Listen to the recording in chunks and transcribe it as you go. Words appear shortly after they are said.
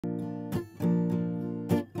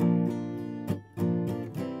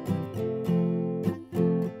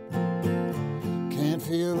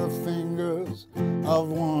of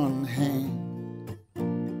one hand.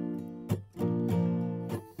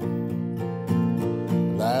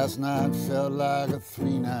 Last night felt like a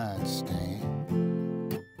three-night stand.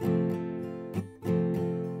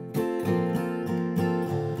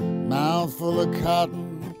 Mouth full of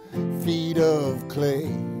cotton, feet of clay.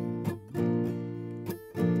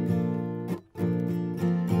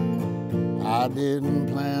 I didn't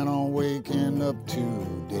plan on waking up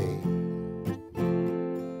today.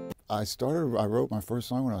 I wrote my first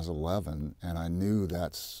song when I was 11, and I knew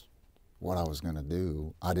that's what I was going to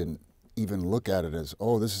do. I didn't even look at it as,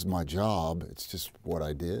 oh, this is my job. It's just what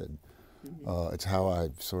I did. It's how I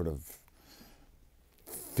sort of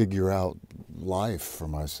figure out life for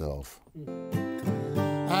myself.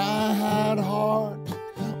 I had heart,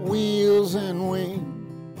 wheels, and wings.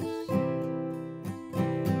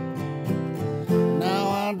 Now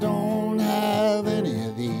I don't have any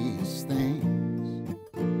of these things.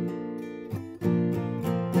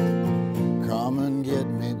 Come and get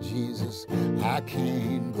me, Jesus, I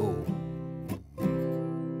can't go.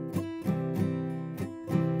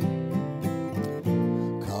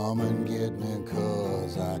 Come and get me,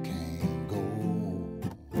 'cause I can't go.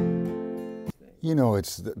 You know,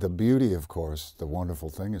 it's the beauty, of course, the wonderful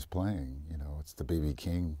thing is playing. You know, it's the B.B.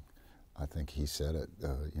 King, I think he said it,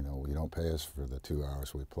 you know, you don't pay us for the 2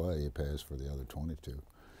 hours we play, you pay us for the other 22.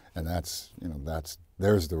 And that's, you know,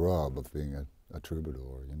 there's the rub of being a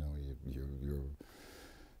troubadour, you know,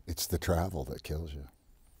 it's the travel that kills you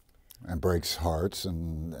and breaks hearts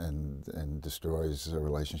and destroys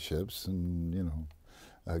relationships and, you know,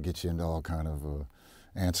 gets you into all kind of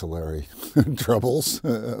ancillary troubles,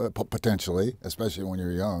 potentially, especially when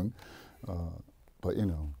you're young. But, you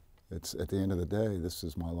know, it's at the end of the day, this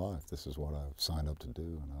is my life. This is what I've signed up to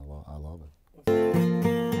do, and I love it.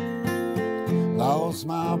 Lost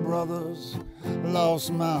my brothers,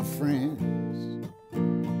 lost my friends.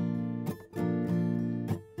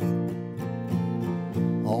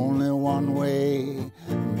 Only one way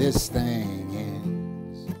this thing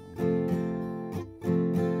ends.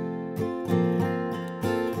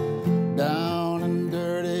 Down and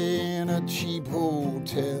dirty in a cheap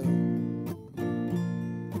hotel.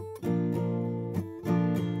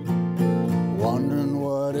 Wondering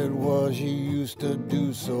what it was you used to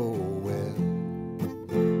do so well.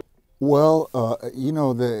 Well, you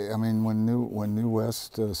know, I mean, when New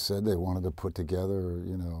West said they wanted to put together,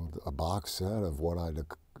 you know, a box set of what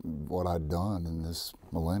I'd done in this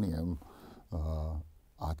millennium,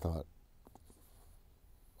 I thought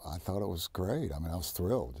it was great. I mean, I was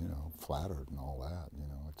thrilled, you know, flattered and all that, you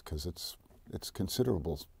know, because it's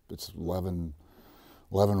considerable. It's 11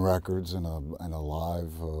 records and a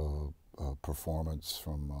live performance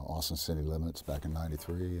from Austin City Limits back in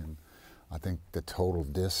 '93, and I think the total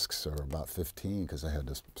discs are about 15 because I had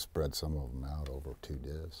to spread some of them out over 2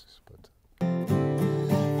 discs. But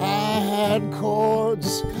I had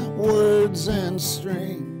chords, words, and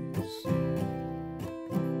strings.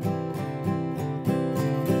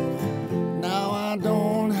 Now I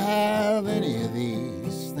don't have any of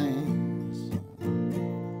these things.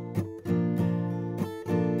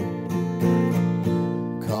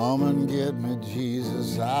 Come and get me,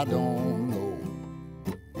 Jesus, I don't